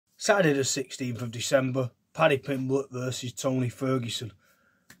Saturday the 16th of December, Paddy Pimblett versus Tony Ferguson.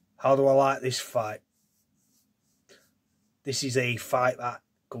 How do I like this fight? This is a fight that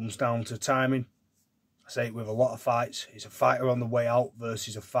comes down to timing. I say it with a lot of fights. It's a fighter on the way out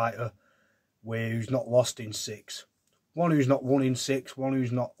versus a fighter who's not lost in 6. One who's not won in 6, one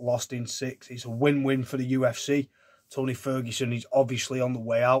who's not lost in 6. It's a win-win for the UFC. Tony Ferguson is obviously on the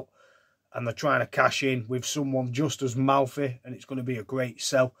way out, and they're trying to cash in with someone just as mouthy, and it's going to be a great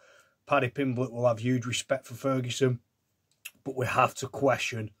sell. Paddy Pimblett will have huge respect for Ferguson, but we have to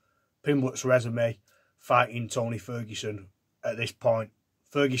question Pimblett's resume fighting Tony Ferguson at this point.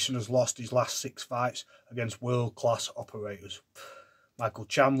 Ferguson has lost his last 6 fights against world-class operators. Michael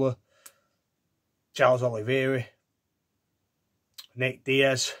Chandler, Charles Oliveira, Nate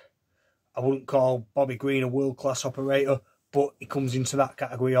Diaz. I wouldn't call Bobby Green a world-class operator, but he comes into that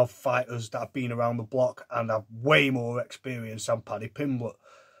category of fighters that have been around the block and have way more experience than Paddy Pimblett.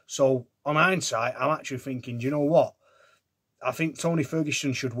 So, on hindsight, I'm actually thinking, do you know what? I think Tony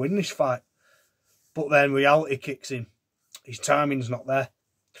Ferguson should win this fight. But then reality kicks in. His timing's not there.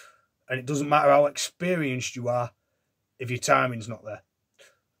 And it doesn't matter how experienced you are if your timing's not there.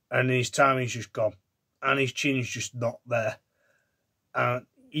 And his timing's just gone. And his chin's just not there. And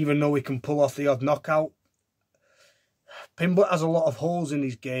even though he can pull off the odd knockout, Pimblett has a lot of holes in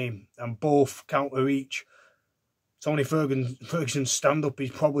his game, and both counter each. Tony Ferguson's stand-up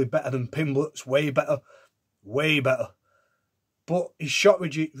is probably better than Pimblett's, way better. Way better. But his shot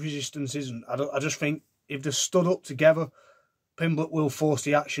resistance isn't. I just think if they're stood up together, Pimblett will force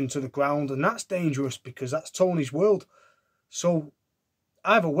the action to the ground, and that's dangerous because that's Tony's world. So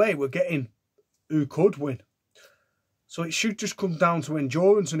either way, we're getting who could win. So it should just come down to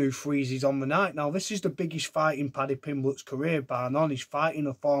endurance and who freezes on the night. Now, this is the biggest fight in Paddy Pimblett's career, bar none. He's fighting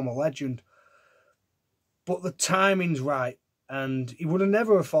a former legend. But the timing's right. And he would have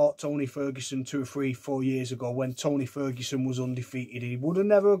never fought Tony Ferguson 2 or 3, 4 years ago when Tony Ferguson was undefeated. He would have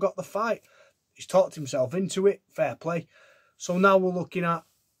never got the fight. He's talked himself into it. Fair play. So now we're looking at,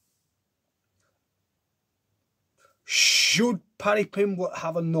 should Paddy Pimblett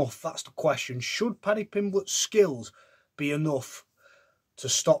have enough? That's the question. Should Paddy Pimblett's skills be enough to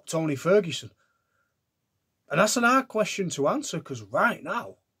stop Tony Ferguson? And that's an hard question to answer, because right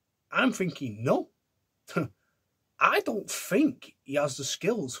now, I'm thinking no. I don't think he has the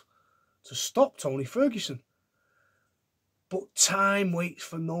skills to stop Tony Ferguson. But time waits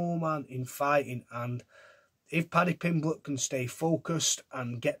for no man in fighting, and if Paddy Pimblett can stay focused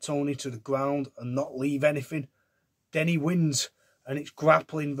and get Tony to the ground and not leave anything, then he wins. And it's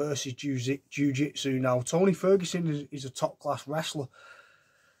grappling versus jiu-jitsu now. Tony Ferguson is a top-class wrestler.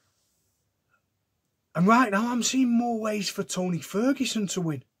 And right now, I'm seeing more ways for Tony Ferguson to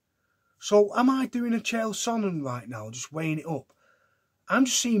win. So, am I doing a Chael Sonnen right now, just weighing it up? I'm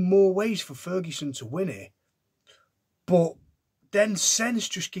just seeing more ways for Ferguson to win here. But then sense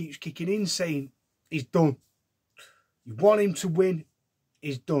just keeps kicking in, saying, he's done. You want him to win,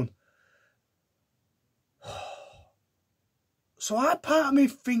 he's done. So part of me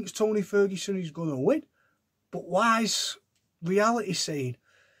thinks Tony Ferguson is going to win. But why is reality saying,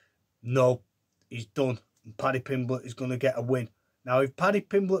 no, he's done, and Paddy Pimblett is going to get a win? Now, if Paddy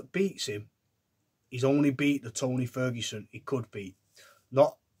Pimblett beats him, he's only beat the Tony Ferguson he could beat.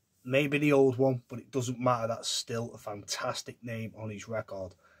 Not maybe the old one, but it doesn't matter. That's still a fantastic name on his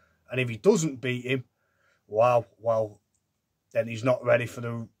record. And if he doesn't beat him, wow, well, then he's not ready for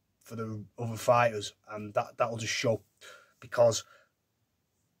the other fighters, and that'll just show. Because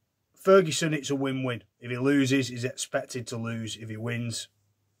Ferguson, it's a win-win. If he loses, he's expected to lose. If he wins,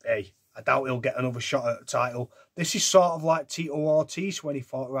 hey, I doubt he'll get another shot at the title. This is sort of like Tito Ortiz when he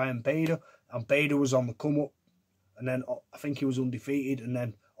fought Ryan Bader, and Bader was on the come-up, and then I think he was undefeated, and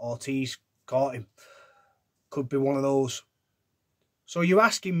then Ortiz caught him. Could be one of those. So you're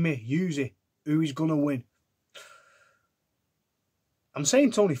asking me, Hughesy, who is going to win? I'm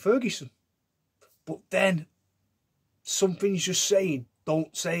saying Tony Ferguson. But then, something's just saying,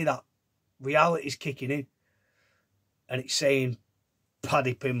 don't say that. Reality's kicking in. And it's saying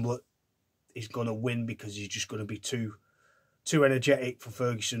Paddy Pimblett is going to win because he's just going to be too energetic for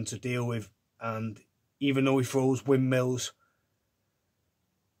Ferguson to deal with. And even though he throws windmills,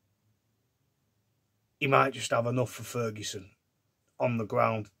 he might just have enough for Ferguson on the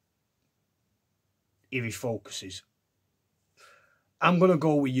ground if he focuses. I'm going to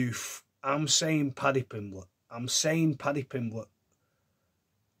go with youth. I'm saying Paddy Pimblett. I'm saying Paddy Pimblett.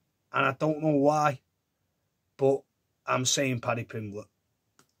 And I don't know why, but I'm saying Paddy Pimblett.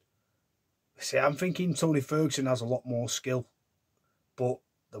 See, I'm thinking Tony Ferguson has a lot more skill. But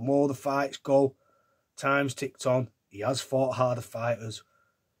the more the fights go, time's ticked on. He has fought harder fighters.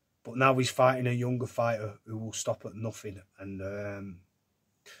 But now he's fighting a younger fighter who will stop at nothing. And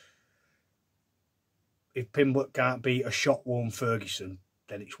if Pimblett can't beat a shot-worn Ferguson,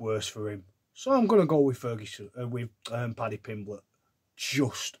 then it's worse for him. So I'm going to go with Ferguson, with Paddy Pimblett,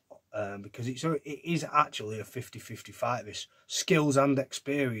 just because it is actually a 50-50 fight. This skills and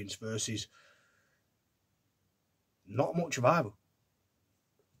experience versus not much of either.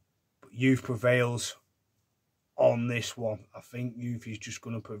 But youth prevails on this one. I think youth is just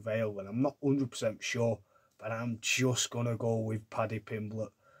going to prevail, and I'm not 100% sure, but I'm just going to go with Paddy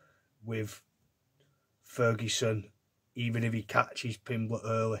Pimblett, with Ferguson. Even if he catches Pimblett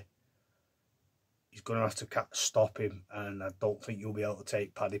early, he's going to have to stop him, and I don't think you'll be able to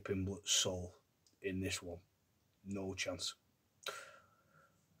take Paddy Pimblett's soul in this one. No chance.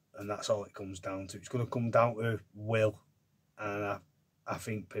 And that's all it comes down to. It's going to come down to will, and I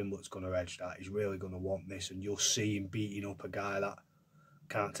think Pimblett's going to edge that. He's really going to want this, and you'll see him beating up a guy that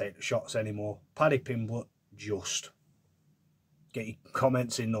can't take the shots anymore. Paddy Pimblett, just. Get your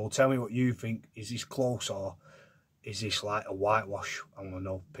comments in though. Tell me what you think. Is this close, or is this like a whitewash? I want to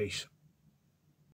know. Peace.